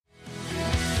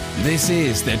This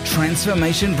is the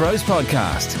Transformation Bros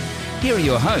Podcast. Here are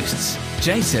your hosts,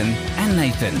 Jason and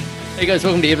Nathan. Hey guys,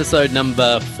 welcome to episode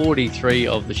number 43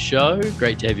 of the show.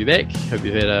 Great to have you back. Hope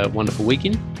you've had a wonderful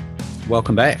weekend.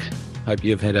 Welcome back. Hope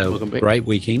you've had a great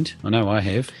weekend. I know I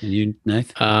have. And you,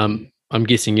 Nath? I'm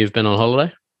guessing you've been on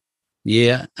holiday?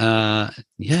 Yeah.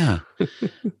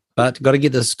 But got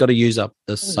to use up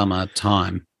the summer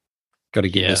time. Got to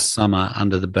get this summer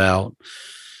under the belt.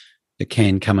 It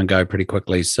can come and go pretty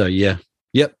quickly. So,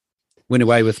 went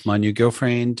away with my new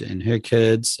girlfriend and her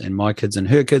kids, and my kids and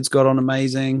her kids got on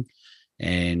amazing,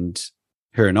 and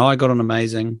her and I got on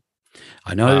amazing.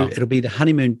 I know it'll be the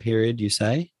honeymoon period, you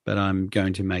say, but I'm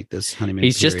going to make this honeymoon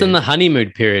He's period. just in the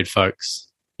honeymoon period, folks.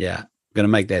 Yeah, going to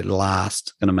make that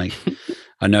last.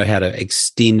 I know how to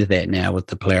extend that now with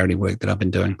the polarity work that I've been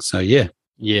doing. So, yeah.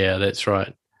 Yeah, that's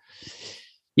right.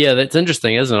 Yeah, that's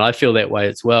interesting, isn't it? I feel that way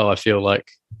as well. I feel like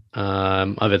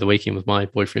I've had the weekend with my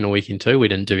boyfriend all weekend too. We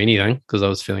didn't do anything because I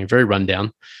was feeling very run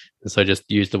down. And so I just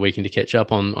used the weekend to catch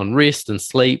up on rest and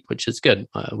sleep, which is good.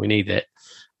 We need that.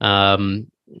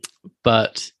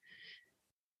 But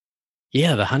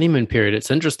yeah, the honeymoon period, it's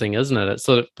interesting, isn't it? It's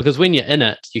sort of, because when you're in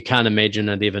it, you can't imagine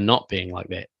it ever not being like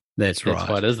that. That's right. That's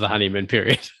why it is the honeymoon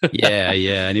period. Yeah.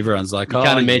 And everyone's like, I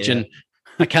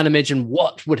can't imagine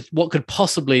what could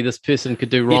possibly this person could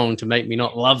do wrong to make me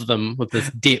not love them with this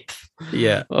depth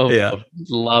of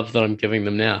love that I'm giving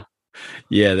them now.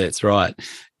 Yeah, that's right.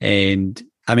 And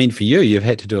I mean, for you, you've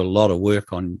had to do a lot of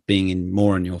work on being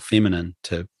more in your feminine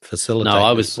to facilitate. No,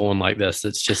 I was born like this.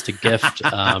 It's just a gift.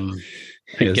 A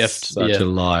gift. Such a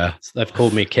liar. They've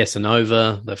called me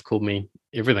Casanova. They've called me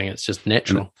everything. It's just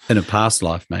natural. In a past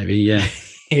life, maybe. Yeah.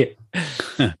 Yeah,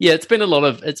 it's been a lot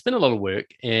of work,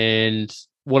 and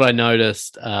what I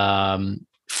noticed over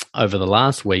the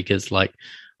last week is like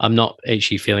I'm not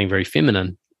actually feeling very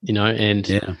feminine, and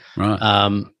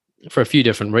for a few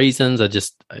different reasons. I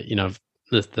just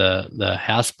the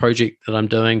house project that I'm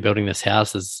doing, building this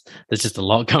house, there's just a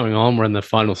lot going on. We're in the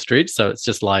final stretch, so it's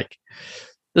just like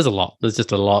there's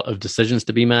just a lot of decisions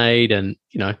to be made, and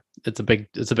it's a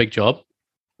big job,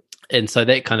 and so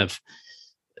that kind of.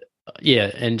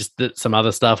 Yeah, and just some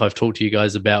other stuff I've talked to you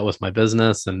guys about with my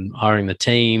business and hiring the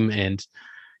team and,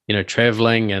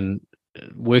 traveling and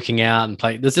working out and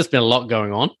playing. There's just been a lot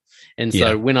going on. And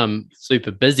so when I'm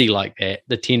super busy like that,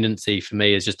 the tendency for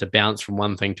me is just to bounce from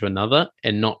one thing to another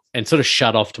and sort of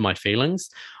shut off to my feelings.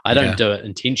 I don't do it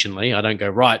intentionally. I don't go,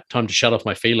 right, time to shut off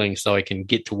my feelings so I can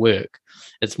get to work.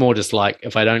 It's more just like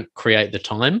if I don't create the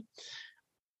time,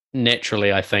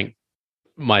 naturally I think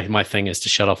my thing is to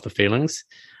shut off the feelings.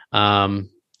 And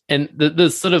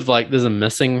there's sort of like there's a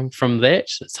missing from that.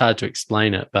 It's hard to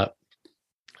explain it, but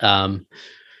we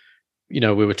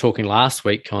were talking last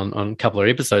week on a couple of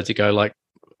episodes ago. Like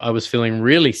I was feeling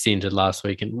really centered last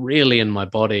week and really in my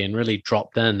body and really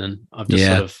dropped in, and I've just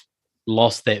sort of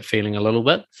lost that feeling a little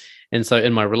bit. And so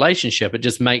in my relationship, it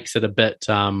just makes it a bit.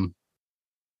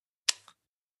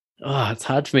 It's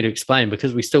hard for me to explain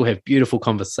because we still have beautiful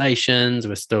conversations.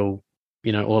 We're still.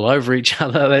 All over each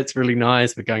other. That's really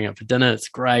nice. We're going out for dinner. It's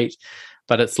great.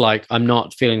 But it's like I'm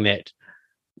not feeling that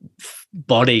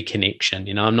body connection.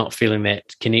 I'm not feeling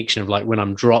that connection of like when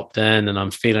I'm dropped in and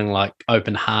I'm feeling like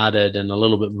open-hearted and a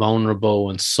little bit vulnerable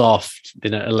and soft,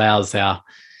 then it allows that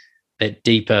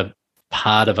deeper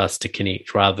part of us to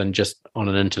connect rather than just on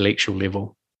an intellectual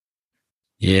level.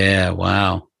 Yeah,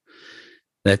 wow.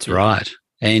 That's right.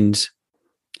 And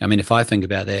I mean, if I think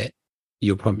about that,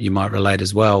 you might relate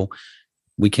as well.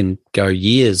 We can go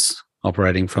years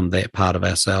operating from that part of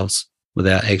ourselves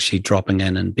without actually dropping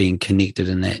in and being connected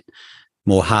in that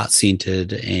more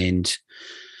heart-centered and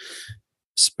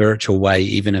spiritual way,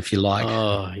 even if you like.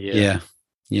 Oh, yeah.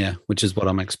 Yeah, which is what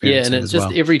I'm experiencing. Yeah, and it's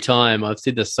just every time, I've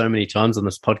said this so many times on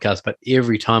this podcast, but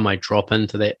every time I drop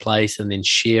into that place and then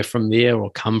share from there or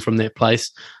come from that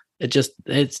place, it's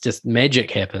just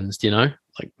magic happens,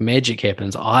 like magic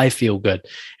happens. I feel good.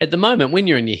 At the moment, when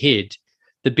you're in your head,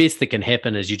 the best that can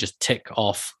happen is you just tick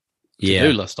off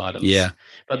to-do list items. Yeah.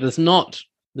 But there's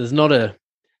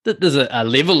a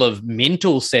level of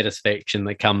mental satisfaction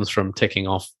that comes from ticking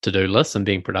off to-do lists and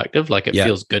being productive. Like it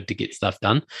feels good to get stuff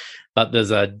done. But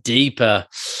there's a deeper,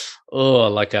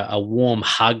 like a warm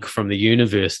hug from the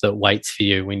universe that waits for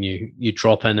you when you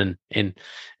drop in and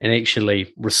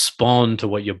actually respond to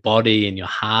what your body and your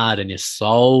heart and your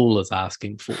soul is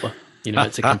asking for.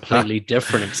 It's a completely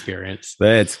different experience.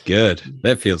 That's good.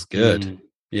 That feels good.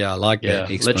 Yeah, I like that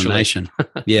explanation.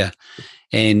 Yeah.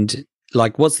 And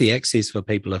like, what's the access for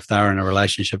people if they're in a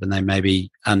relationship and they maybe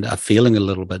are feeling a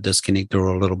little bit disconnected or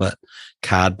a little bit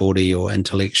cardboardy or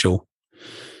intellectual?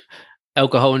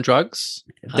 Alcohol and drugs.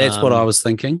 That's what I was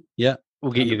thinking. Yeah.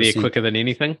 We'll get 100%. You there quicker than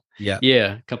anything. Yeah.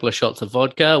 Yeah. A couple of shots of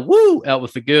vodka. Woo! Out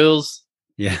with the girls.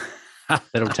 Yeah.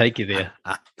 That'll take you there.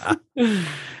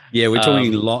 Yeah, we're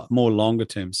talking more longer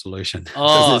term solution.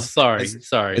 Oh, sorry.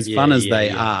 As fun as they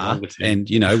are, and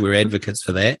we're advocates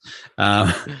for that.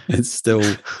 It's still,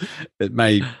 it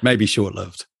may be short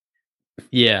lived.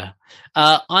 Yeah,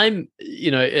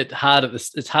 it's hard at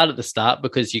the start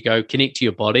because you go connect to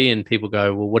your body, and people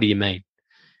go, "Well, what do you mean?"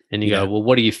 And you go, "Well,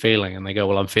 what are you feeling?" And they go,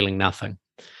 "Well, I'm feeling nothing."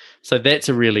 So that's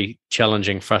a really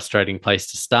challenging, frustrating place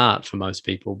to start for most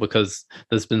people because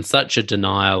there's been such a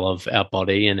denial of our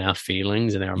body and our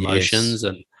feelings and our emotions.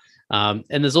 Yes. And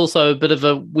there's also a bit of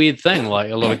a weird thing.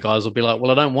 Like a lot of guys will be like, well,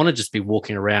 I don't want to just be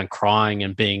walking around crying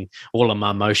and being all of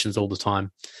my emotions all the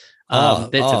time. We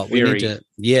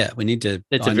need to.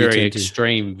 That's a very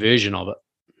extreme version of it.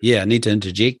 Yeah, I need to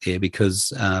interject there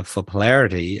because for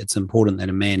polarity, it's important that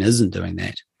a man isn't doing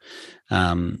that.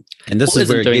 And this is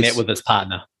where doing that with his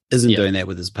partner. Doing that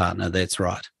with his partner. That's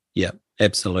right. Yeah,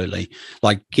 absolutely.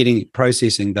 Like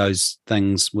processing those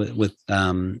things with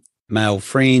male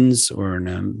friends or in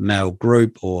a male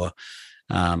group or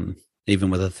even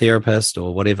with a therapist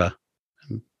or whatever.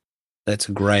 That's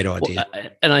a great idea. Well,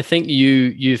 and I think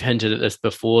you've hinted at this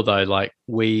before though. Like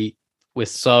we're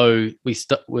so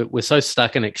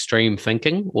stuck in extreme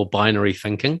thinking or binary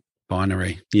thinking.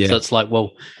 Binary. Yeah. So it's like,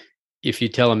 well, if you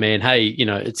tell a man, hey,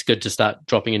 it's good to start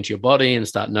dropping into your body and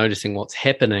start noticing what's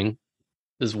happening,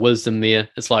 there's wisdom there.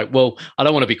 It's like, well, I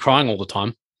don't want to be crying all the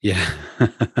time. Yeah.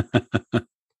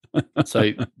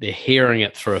 So they're hearing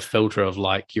it through a filter of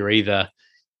like, you're either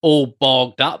all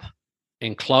bogged up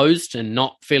and closed and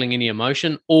not feeling any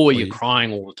emotion, or you're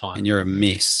crying all the time. And you're a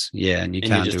mess. Yeah. And you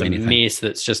can't do anything. You're just a mess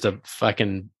that's just a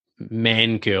fucking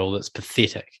man girl that's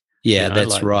pathetic. Yeah,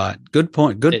 that's right. Good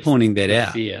point. Good pointing that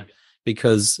out. Yeah.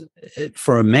 Because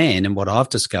for a man, and what I've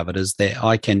discovered is that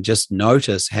I can just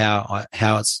notice how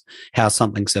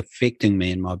something's affecting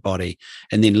me in my body,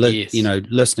 and then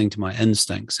listening to my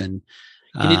instincts. And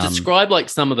can you describe like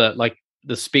some of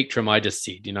the spectrum I just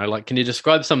said? Can you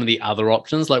describe some of the other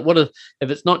options? Like, what if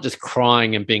it's not just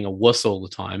crying and being a wuss all the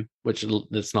time? Which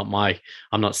that's not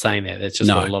I'm not saying that. That's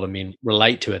just what a lot of men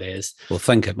relate to it as. Well,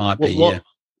 think it might be.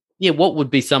 Yeah, what would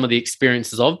be some of the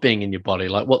experiences of being in your body?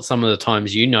 Like what some of the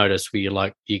times you notice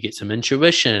where you get some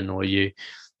intuition or you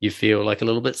feel like a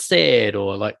little bit sad,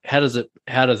 or like how does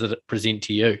it present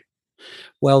to you?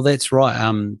 Well, that's right.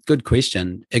 Good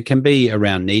question. It can be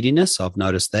around neediness. I've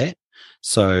noticed that.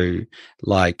 So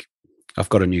like I've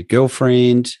got a new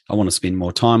girlfriend. I want to spend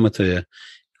more time with her.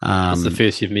 That's the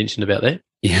first you've mentioned about that.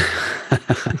 Yeah.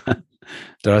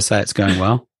 Did I say it's going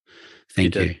well?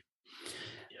 Thank you.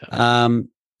 Yeah.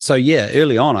 So yeah,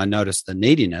 early on I noticed the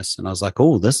neediness and I was like,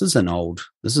 oh, this is an old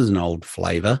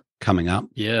flavor coming up.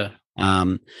 Yeah.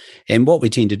 And what we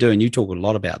tend to do, and you talk a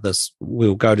lot about this,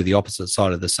 we'll go to the opposite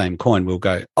side of the same coin. We'll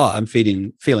go, oh, I'm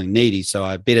feeling needy, so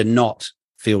I better not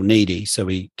feel needy. So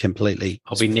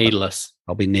I'll be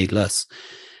needless.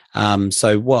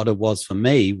 So what it was for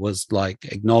me was like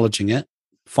acknowledging it,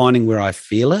 finding where I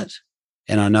feel it.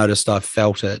 And I noticed I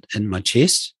felt it in my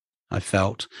chest. I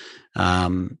felt,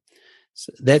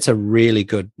 so that's a really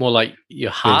good. More like your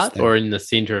heart or in the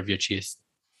center of your chest?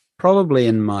 Probably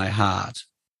in my heart.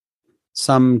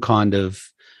 Some kind of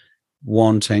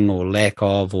wanting or lack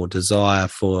of or desire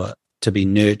to be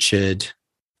nurtured,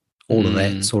 all of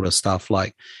that sort of stuff.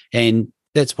 And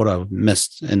that's what I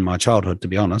missed in my childhood, to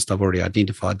be honest. I've already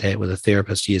identified that with a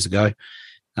therapist years ago.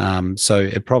 So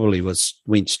it probably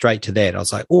went straight to that. I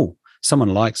was like, oh,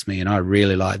 someone likes me and I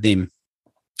really like them.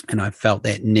 And I felt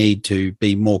that need to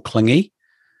be more clingy.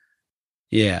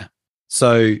 Yeah.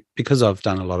 So because I've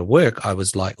done a lot of work, I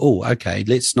was like, oh, okay,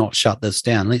 let's not shut this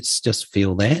down. Let's just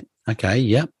feel that. Okay,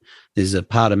 yep. There's a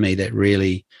part of me that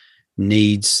really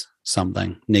needs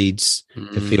something, needs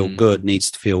to feel good,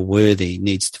 needs to feel worthy,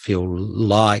 needs to feel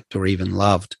liked or even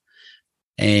loved.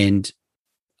 And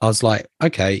I was like,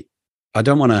 okay, I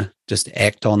don't want to just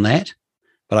act on that,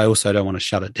 but I also don't want to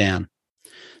shut it down.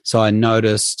 So I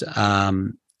noticed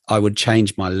I would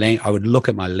change I would look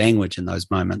at my language in those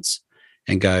moments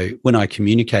and go, when I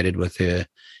communicated with her,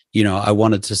 I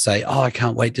wanted to say, oh, I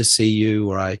can't wait to see you.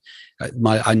 Or I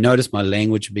noticed my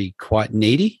language would be quite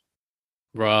needy.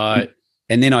 Right.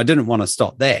 And then I didn't want to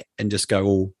stop that and just go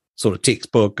all sort of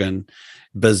textbook and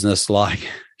business like,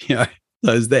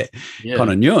 there's that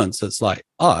kind of nuance. It's like,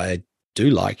 oh, I do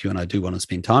like you and I do want to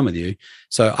spend time with you.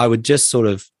 So I would just sort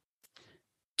of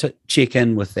check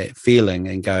in with that feeling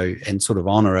and go and sort of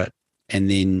honor it. And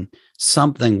then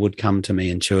something would come to me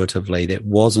intuitively that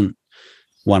wasn't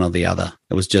one or the other.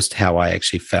 It was just how I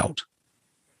actually felt.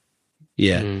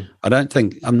 Yeah.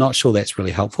 I'm not sure that's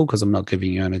really helpful because I'm not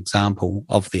giving you an example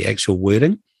of the actual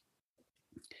wording.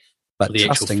 But the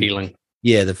actual feeling.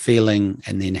 Yeah, the feeling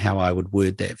and then how I would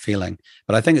word that feeling.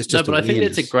 But I think it's just I think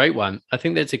that's a great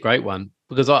one.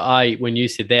 Because I when you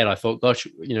said that, I thought, gosh,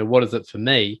 what is it for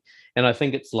me? And I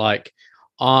think it's like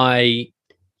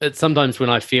it's sometimes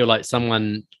when I feel like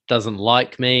someone doesn't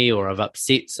like me or I've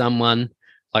upset someone,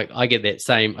 like I get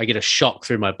a shock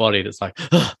through my body that's like,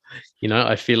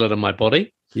 I feel it in my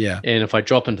body. Yeah. And if I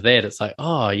drop into that, it's like,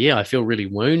 oh yeah, I feel really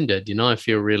wounded. I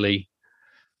feel really,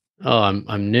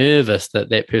 I'm nervous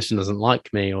that person doesn't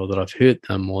like me or that I've hurt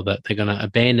them or that they're going to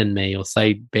abandon me or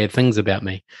say bad things about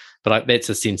me. But that's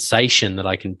a sensation that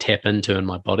I can tap into in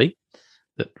my body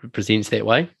that presents that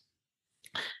way.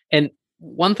 And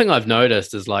one thing I've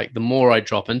noticed is like the more I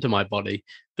drop into my body,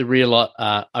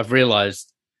 I've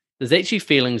realized there's actually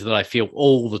feelings that I feel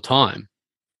all the time,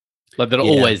 like that are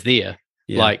always there.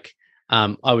 Yeah. Like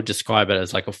I would describe it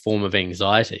as like a form of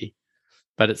anxiety,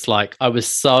 but it's like I was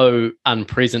so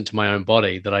unpresent to my own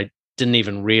body that I didn't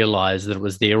even realize that it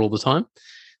was there all the time.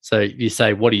 So you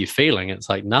say, what are you feeling? It's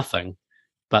like nothing.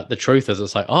 But the truth is,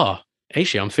 it's like, oh,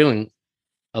 actually, I'm feeling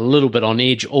a little bit on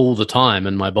edge all the time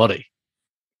in my body.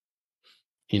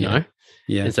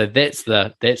 Yeah. And so that's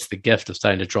the gift of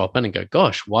starting to drop in and go,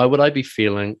 gosh, why would I be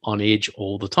feeling on edge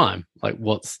all the time? Like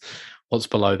what's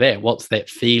below that? What's that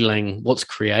feeling? What's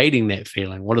creating that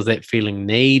feeling? What does that feeling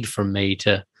need from me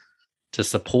to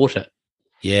support it?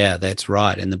 Yeah, that's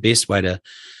right. And the best way to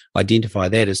identify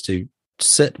that is to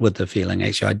sit with the feeling,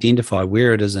 actually identify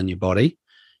where it is in your body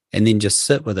and then just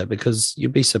sit with it, because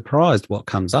you'd be surprised what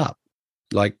comes up.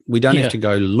 Like we don't have to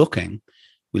go looking.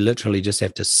 We literally just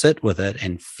have to sit with it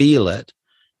and feel it,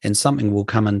 and something will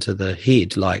come into the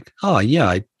head like, oh,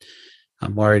 yeah,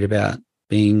 I'm worried about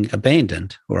being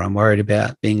abandoned, or I'm worried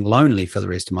about being lonely for the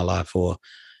rest of my life, or,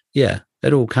 yeah,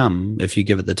 it'll come if you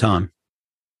give it the time.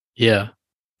 Yeah.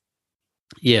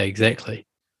 Yeah, exactly.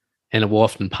 And it will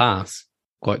often pass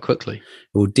quite quickly.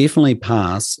 It will definitely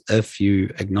pass if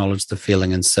you acknowledge the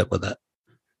feeling and sit with it.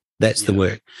 That's the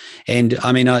work. And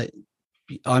I mean,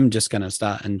 I'm just going to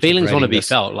start. Feelings want to be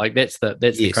felt. Like that's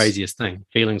the craziest thing.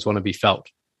 Feelings want to be felt.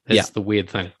 That's the weird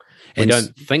thing. We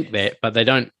don't think that, but they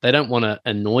don't want to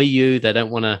annoy you. They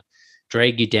don't want to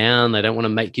drag you down. They don't want to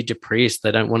make you depressed.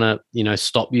 They don't want to,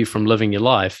 stop you from living your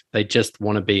life. They just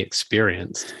want to be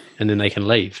experienced, and then they can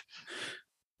leave.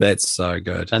 That's so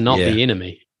good. They're not the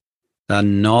enemy. They're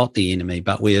not the enemy,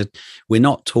 but we're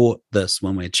not taught this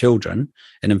when we're children.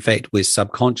 And in fact, we're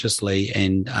subconsciously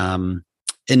and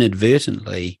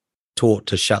inadvertently taught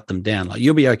to shut them down. Like,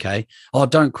 you'll be okay. Oh,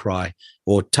 don't cry,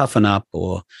 or toughen up,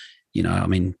 or, I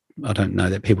mean, I don't know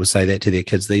that people say that to their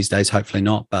kids these days, hopefully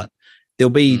not, but there'll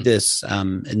be this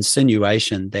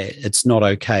insinuation that it's not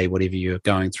okay, whatever you're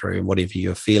going through and whatever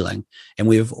you're feeling. And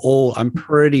I'm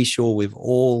pretty sure we've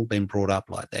all been brought up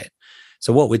like that.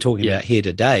 So what we're talking about here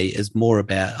today is more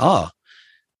about,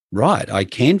 right, I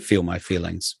can feel my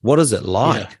feelings. What is it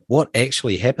like? Yeah. What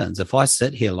actually happens if I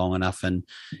sit here long enough and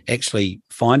actually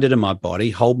find it in my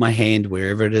body, hold my hand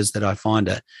wherever it is that I find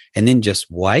it, and then just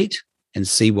wait and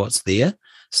see what's there?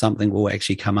 Something will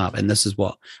actually come up. And this is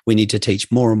what we need to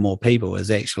teach more and more people, is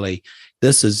actually,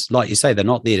 this is, like you say, they're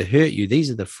not there to hurt you.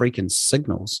 These are the freaking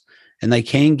signals, and they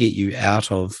can get you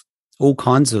out of all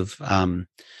kinds of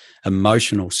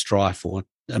emotional strife or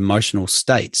emotional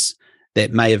states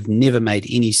that may have never made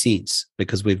any sense,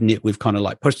 because we've kind of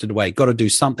like pushed it away. Got to do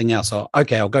something else. Or,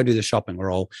 okay, I'll go do the shopping, or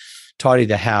I'll tidy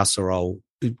the house, or I'll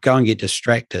go and get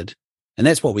distracted. And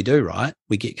that's what we do, right?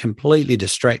 We get completely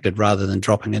distracted rather than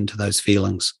dropping into those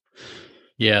feelings.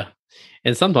 Yeah.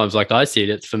 And sometimes, like I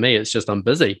said, for me, it's just I'm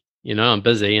busy. I'm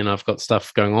busy and I've got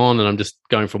stuff going on, and I'm just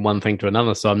going from one thing to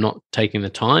another. So I'm not taking the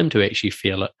time to actually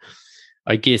feel it.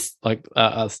 I guess like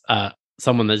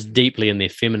someone that's deeply in their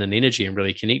feminine energy and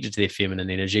really connected to their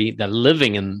feminine energy, they're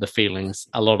living in the feelings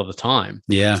a lot of the time.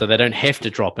 Yeah. So they don't have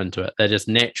to drop into it. They're just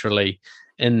naturally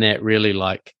in that really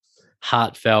like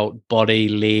heartfelt,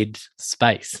 body-led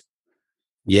space.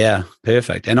 Yeah,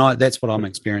 perfect. And that's what I'm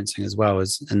experiencing as well,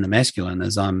 as in the masculine,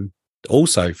 is I'm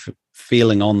also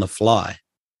feeling on the fly.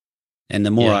 And the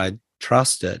more I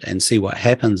trust it and see what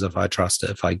happens if I trust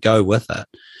it, if I go with it,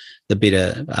 the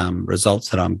better results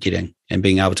that I'm getting, and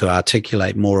being able to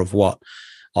articulate more of what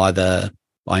either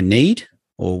I need,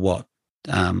 or what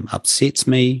upsets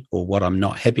me, or what I'm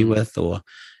not happy with,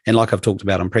 and like I've talked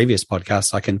about on previous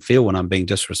podcasts, I can feel when I'm being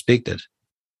disrespected,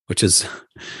 which is,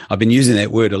 I've been using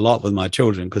that word a lot with my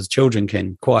children, because children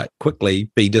can quite quickly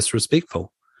be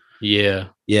disrespectful. Yeah.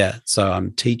 Yeah. So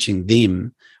I'm teaching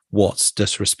them what's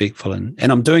disrespectful, and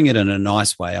I'm doing it in a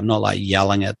nice way. I'm not like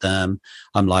yelling at them.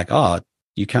 I'm like, oh,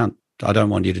 you can't, I don't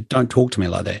want you to, don't talk to me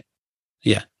like that.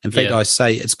 Yeah. In fact, I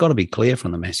say it's got to be clear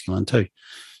from the masculine too.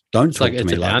 Don't talk to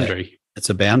me like that. It's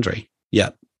a boundary. Yeah.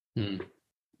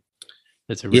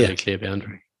 It's a really clear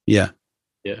boundary. Yeah.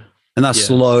 Yeah. And they're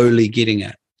slowly getting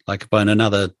it. Like by in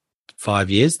another 5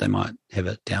 years, they might have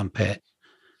it down pat.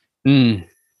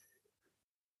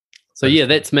 So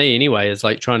that's me anyway, is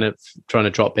like trying to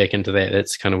drop back into that.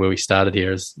 That's kind of where we started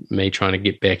here, is me trying to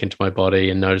get back into my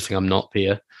body and noticing I'm not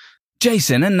there.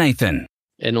 Jason and Nathan.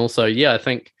 And also, I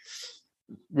think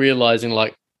realizing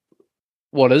like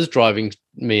what is driving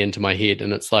me into my head.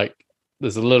 And it's like,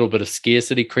 there's a little bit of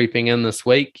scarcity creeping in this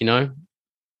week. You know,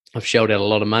 I've shelled out a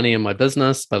lot of money in my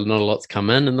business, but not a lot's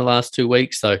come in the last 2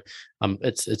 weeks. So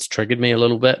it's triggered me a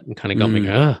little bit and kind of got me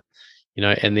going, you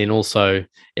know. And then also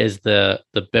as the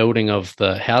building of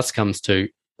the house comes to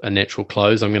a natural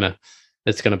close,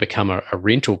 it's going to become a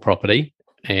rental property,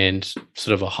 and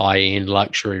sort of a high-end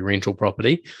luxury rental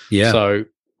property. Yeah. So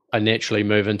I naturally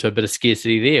move into a bit of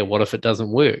scarcity there. What if it doesn't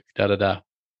work?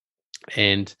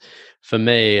 And for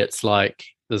me, it's like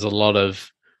there's a lot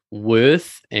of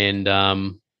worth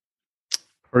and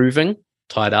proving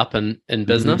tied up in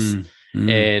business.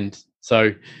 And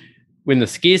so when the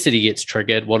scarcity gets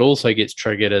triggered, what also gets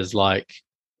triggered is like,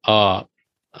 I'm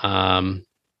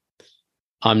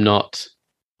not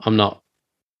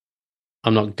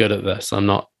good at this. I'm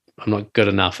not good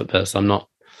enough at this. I'm not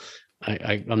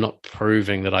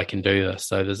proving that I can do this.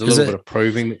 So there's a little bit of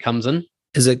proving that comes in.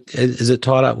 Is it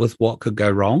tied up with what could go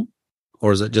wrong,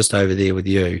 or is it just over there with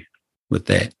you with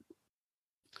that?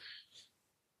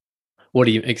 What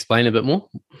do you explain a bit more?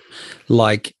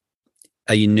 Like,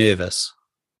 are you nervous?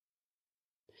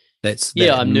 That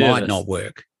I'm nervous. Might not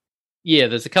work. Yeah,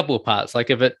 there's a couple of parts. Like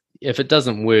if it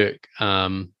doesn't work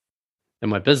in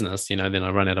my business, you know, then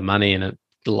I run out of money and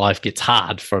life gets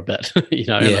hard for a bit, you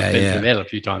know. And I've been through that a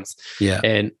few times. Yeah,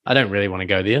 and I don't really want to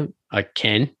go there. I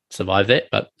can survive that,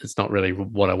 but it's not really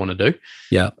what I want to do.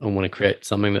 Yeah, I want to create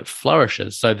something that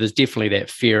flourishes. So there's definitely that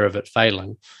fear of it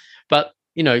failing, but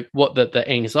you know what, the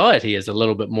anxiety is a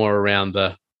little bit more around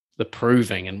the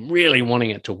proving and really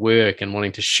wanting it to work and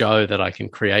wanting to show that I can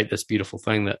create this beautiful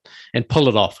thing and pull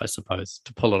it off, I suppose,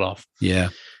 to pull it off. Yeah.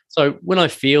 So when I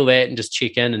feel that and just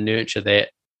check in and nurture that,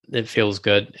 it feels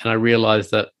good. And I realize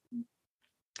that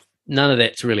none of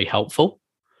that's really helpful.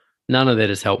 None of that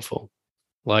is helpful.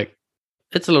 Like,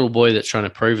 it's a little boy that's trying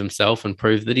to prove himself and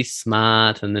prove that he's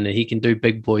smart and then he can do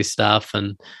big boy stuff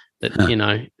and that, you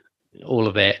know, all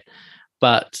of that.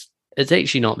 But it's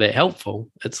actually not that helpful.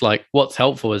 It's like, what's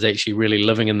helpful is actually really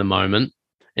living in the moment,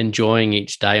 enjoying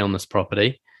each day on this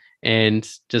property, and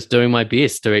just doing my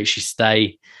best to actually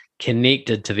stay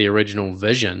connected to the original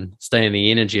vision, stay in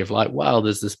the energy of like, wow,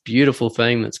 there's this beautiful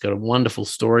thing that's got a wonderful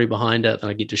story behind it that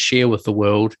I get to share with the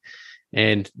world,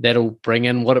 and that'll bring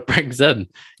in what it brings in.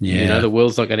 Yeah. You know, the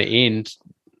world's not going to end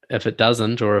if it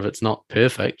doesn't, or if it's not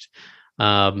perfect.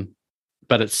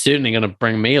 But it's certainly going to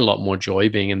bring me a lot more joy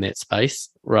being in that space,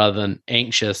 rather than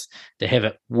anxious to have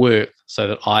it work so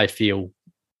that I feel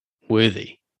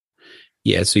worthy.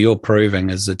 Yeah, so your proving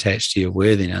is attached to your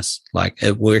worthiness. Like,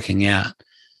 it working out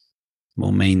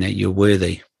will mean that you're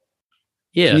worthy.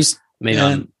 Yeah, I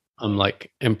mean, I'm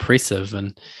like impressive,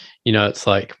 and you know, it's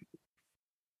like,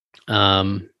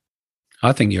 I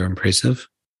think you're impressive.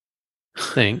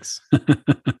 Thanks.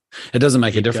 It doesn't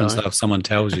make a difference though if someone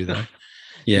tells you though.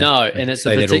 Yeah, no, and it's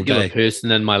a particular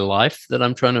person in my life that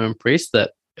I'm trying to impress,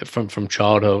 that from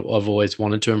childhood I've always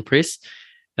wanted to impress,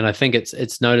 and I think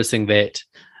it's noticing that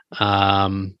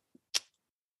the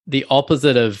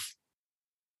opposite of,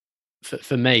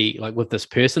 for me, like with this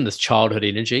person, this childhood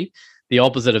energy, the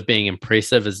opposite of being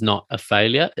impressive is not a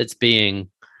failure; it's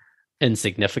being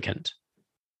insignificant.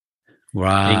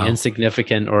 Wow, being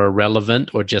insignificant or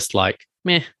irrelevant, or just like,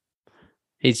 meh,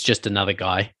 he's just another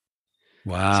guy.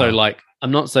 Wow. So like,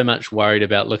 I'm not so much worried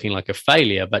about looking like a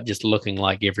failure, but just looking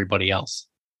like everybody else.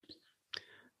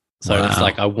 So It's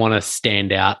like, I want to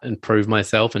stand out and prove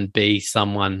myself and be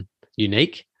someone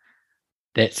unique.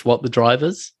 That's what the drive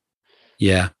is.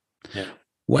 Yeah.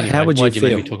 Well, anyway, how would you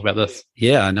feel? Make me talk about this?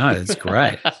 Yeah, I know. It's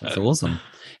great. It's awesome.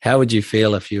 How would you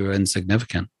feel if you were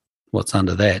insignificant? What's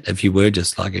under that? If you were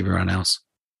just like everyone else?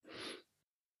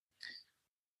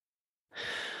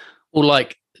 Well,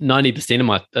 like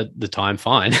 90% of the time,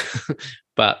 fine.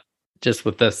 But just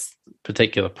with this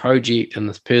particular project and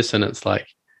this person, it's like,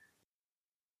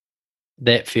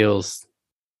 that feels,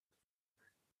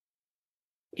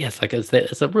 it's like,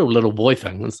 it's a real little boy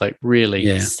thing. It's like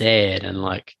really sad, and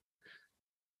like,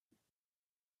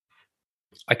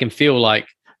 I can feel like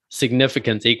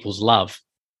significance equals love.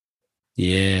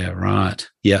 Yeah, right.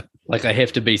 Yeah. Like, I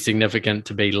have to be significant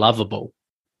to be lovable.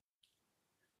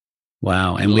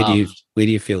 Wow. And where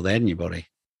do you feel that in your body?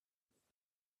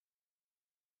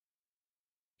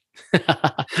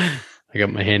 I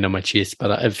got my hand on my chest,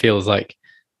 but it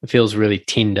feels really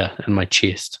tender in my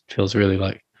chest. It feels really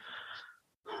like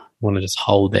I want to just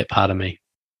hold that part of me.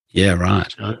 Yeah,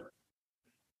 right. You know?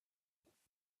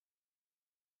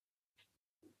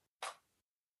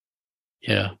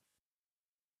 Yeah.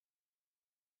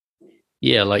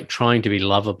 Yeah, like trying to be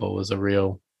lovable is there's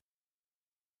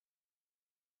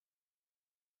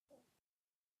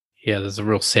a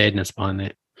real sadness behind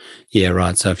that. Yeah,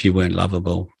 right. So if you weren't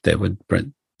lovable,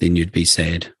 then you'd be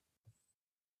sad.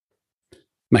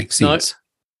 Makes sense.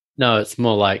 No, it's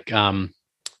more like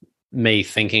me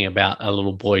thinking about a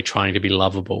little boy trying to be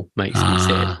lovable makes me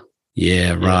sad.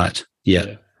 Yeah, right.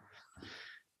 Yeah.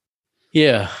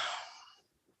 Yeah.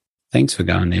 Thanks for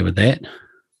going there with that.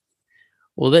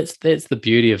 Well, that's the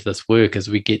beauty of this work is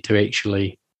we get to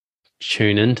actually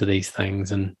tune into these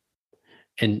things and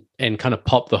kind of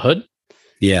pop the hood.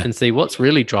 Yeah. And see what's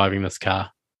really driving this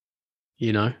car.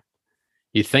 You know,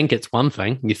 you think it's one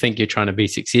thing, you think you're trying to be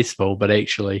successful, but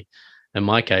actually, in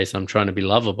my case, I'm trying to be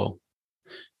lovable.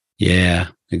 Yeah,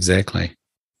 exactly.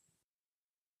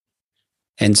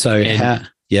 And so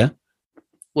yeah.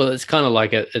 Well, it's kind of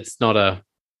like it's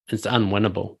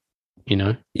unwinnable, you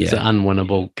know? Yeah. It's an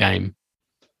unwinnable game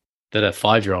that a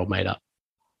 5-year-old made up.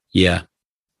 Yeah.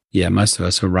 Yeah, most of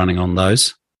us are running on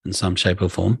those in some shape or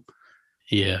form.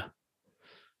 Yeah.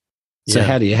 So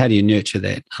how do you nurture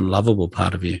that unlovable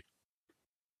part of you?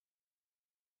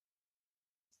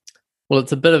 Well,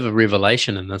 it's a bit of a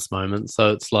revelation in this moment.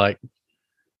 So it's like,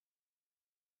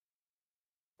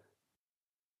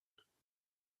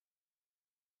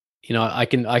 you know, I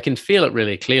can feel it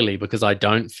really clearly because I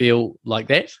don't feel like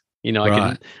that. You know,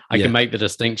 I can make the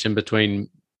distinction between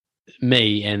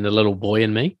me and the little boy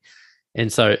in me.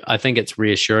 And so I think it's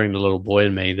reassuring the little boy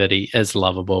in me that he is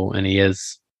lovable and he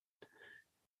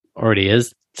already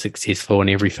is successful in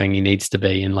everything he needs to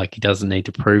be, and like he doesn't need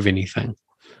to prove anything.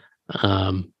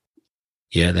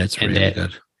 Yeah, that's really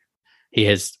good. He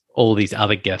has all these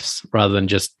other gifts rather than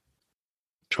just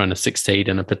trying to succeed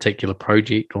in a particular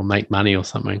project or make money or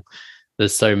something.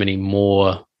 There's so many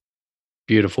more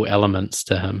beautiful elements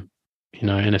to him, you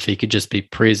know, and if he could just be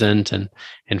present and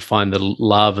find the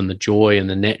love and the joy and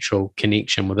the natural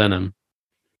connection within him,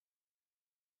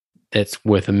 that's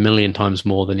worth 1,000,000 times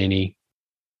more than any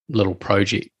little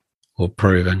project. Or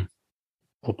proving.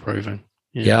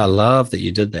 Yeah, I love that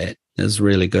you did that. It's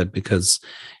really good because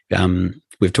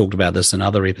we've talked about this in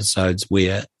other episodes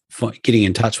where getting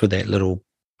in touch with that little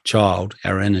child,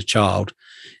 our inner child,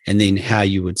 and then how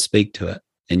you would speak to it.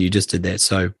 And you just did that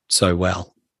so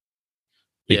well.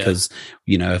 Because,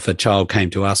 you know, if a child came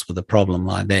to us with a problem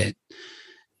like that,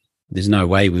 there's no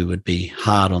way we would be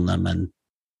hard on them and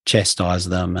chastise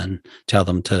them and tell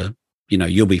them to, you know,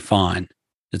 you'll be fine.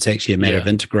 It's actually a matter of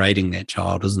integrating that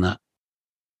child, isn't it?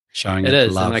 Showing it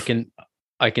is, love. And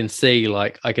I can see,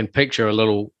 like, I can picture a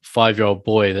little 5-year-old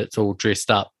boy that's all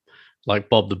dressed up like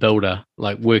Bob the Builder,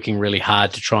 like working really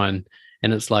hard to try and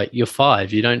it's like, you're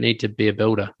 5, you don't need to be a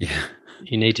builder. Yeah.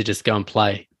 You need to just go and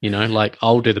play, you know, like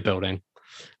I'll do the building.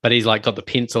 But he's like got the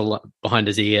pencil behind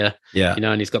his ear, you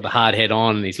know, and he's got the hard hat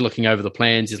on and he's looking over the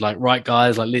plans. He's like, right,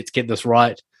 guys, like, let's get this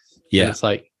right. Yeah. And it's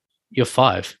like, you're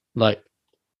 5. Like,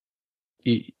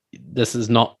 this is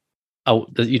not,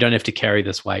 you don't have to carry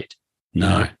this weight. No.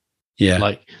 You know? Yeah.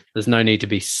 Like, there's no need to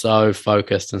be so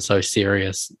focused and so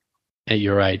serious at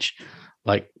your age.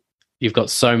 Like, you've got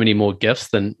so many more gifts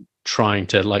than trying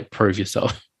to like prove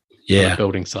yourself on a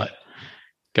building site.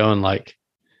 Go and like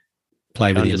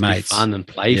play with your mates. Be fun and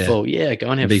playful. Yeah. Go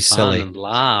and have fun silly. And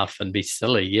laugh and be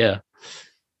silly. Yeah.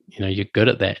 You know, you're good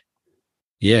at that.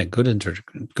 Yeah. Good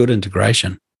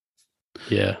integration.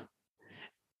 Yeah.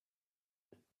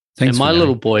 Thanks. And my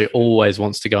little boy always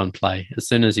wants to go and play. As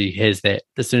soon as he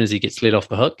gets let off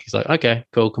the hook, he's like, okay,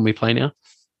 cool. Can we play now?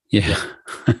 Yeah.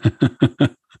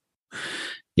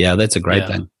 Yeah, that's a great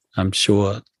thing. I'm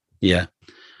sure. Yeah.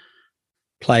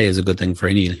 Play is a good thing for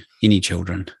any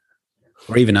children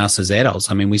or even us as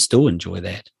adults. I mean, we still enjoy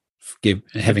that.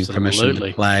 Having permission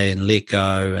to play and let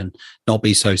go and not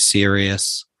be so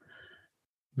serious.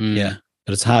 Yeah.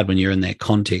 But it's hard when you're in that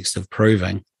context of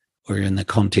proving or you're in the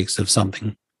context of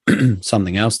something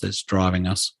else that's driving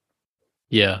us.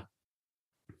 Yeah.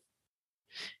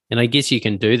 And I guess you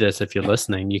can do this if you're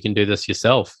listening. You can do this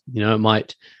yourself. You know, it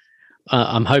might,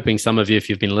 I'm hoping some of you, if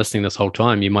you've been listening this whole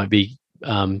time, you might be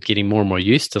getting more and more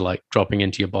used to like dropping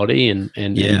into your body and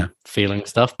feeling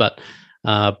stuff. But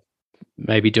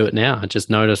maybe do it now. Just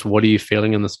notice, what are you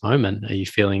feeling in this moment? Are you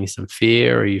feeling some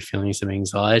fear? Are you feeling some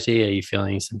anxiety? Are you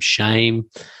feeling some shame,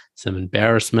 some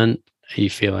embarrassment, Are you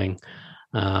feeling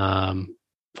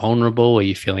vulnerable? Are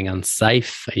you feeling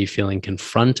unsafe? Are you feeling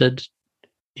confronted?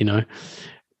 You know,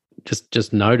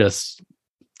 just notice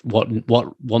what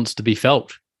wants to be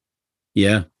felt.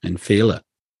 Yeah, and feel it.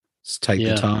 Just take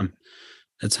the time.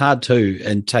 It's hard to,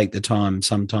 and take the time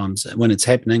sometimes when it's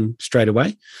happening straight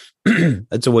away.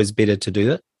 It's always better to do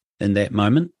that in that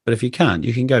moment. But if you can't,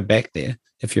 you can go back there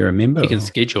if you remember. You can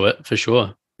schedule it for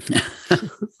sure.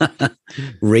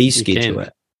 Reschedule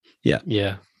it. Yeah.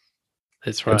 Yeah.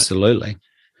 That's right. Absolutely.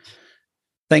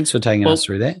 Thanks for taking us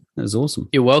through that. That was awesome.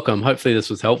 You're welcome. Hopefully this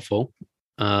was helpful.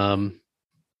 Yeah.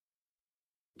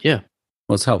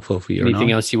 What's helpful for you?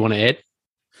 Anything else you want to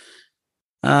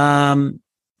add?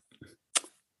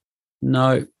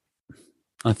 No,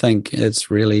 I think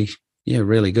it's really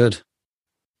good.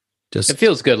 It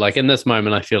feels good. Like in this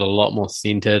moment, I feel a lot more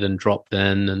centered and dropped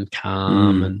in and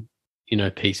calm and,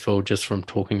 peaceful just from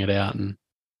talking it out. And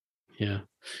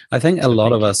I think a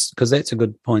lot of us, because that's a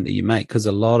good point that you make, because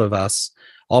a lot of us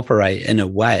operate in a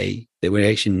way that we're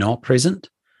actually not present.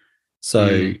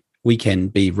 So we can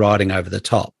be riding over the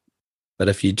top. But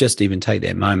if you just even take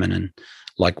that moment and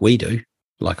like we do,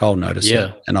 like I'll notice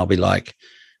it and I'll be like,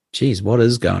 geez, what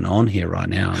is going on here right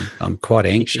now? I'm quite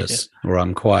anxious or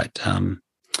I'm quite,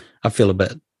 I feel a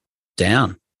bit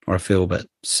down or I feel a bit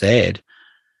sad.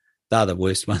 They're the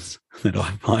worst ones that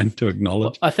I find to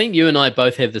acknowledge. I think you and I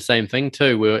both have the same thing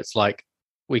too, where it's like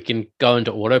we can go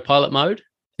into autopilot mode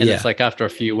and it's like after a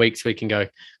few weeks we can go,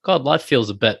 God, life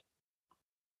feels a bit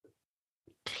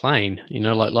plain,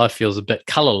 like life feels a bit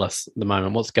colorless at the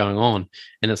moment. What's going on?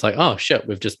 And it's like, oh shit,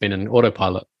 we've just been in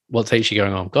autopilot. What's actually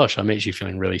going on? Gosh, I'm actually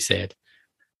feeling really sad.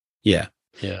 Yeah.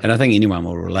 And I think anyone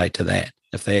will relate to that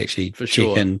if they actually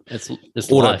check in. It's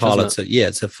autopilot's life,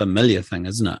 it's a familiar thing,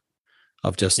 isn't it?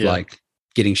 Of just like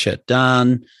getting shit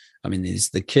done. I mean,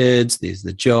 there's the kids, there's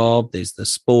the job, there's the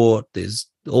sport, there's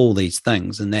all these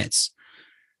things. And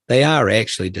they are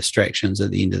actually distractions at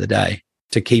the end of the day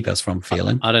to keep us from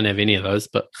feeling. I don't have any of those,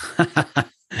 but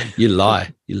you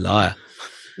lie. But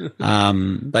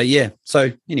yeah,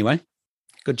 so anyway,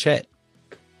 good chat.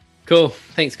 Cool.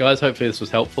 Thanks, guys. Hopefully this was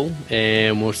helpful,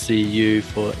 and we'll see you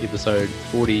for episode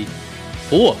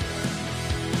 44 in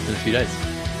a few days.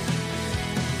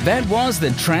 That was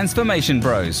the Transformation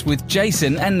Bros with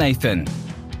Jason and Nathan.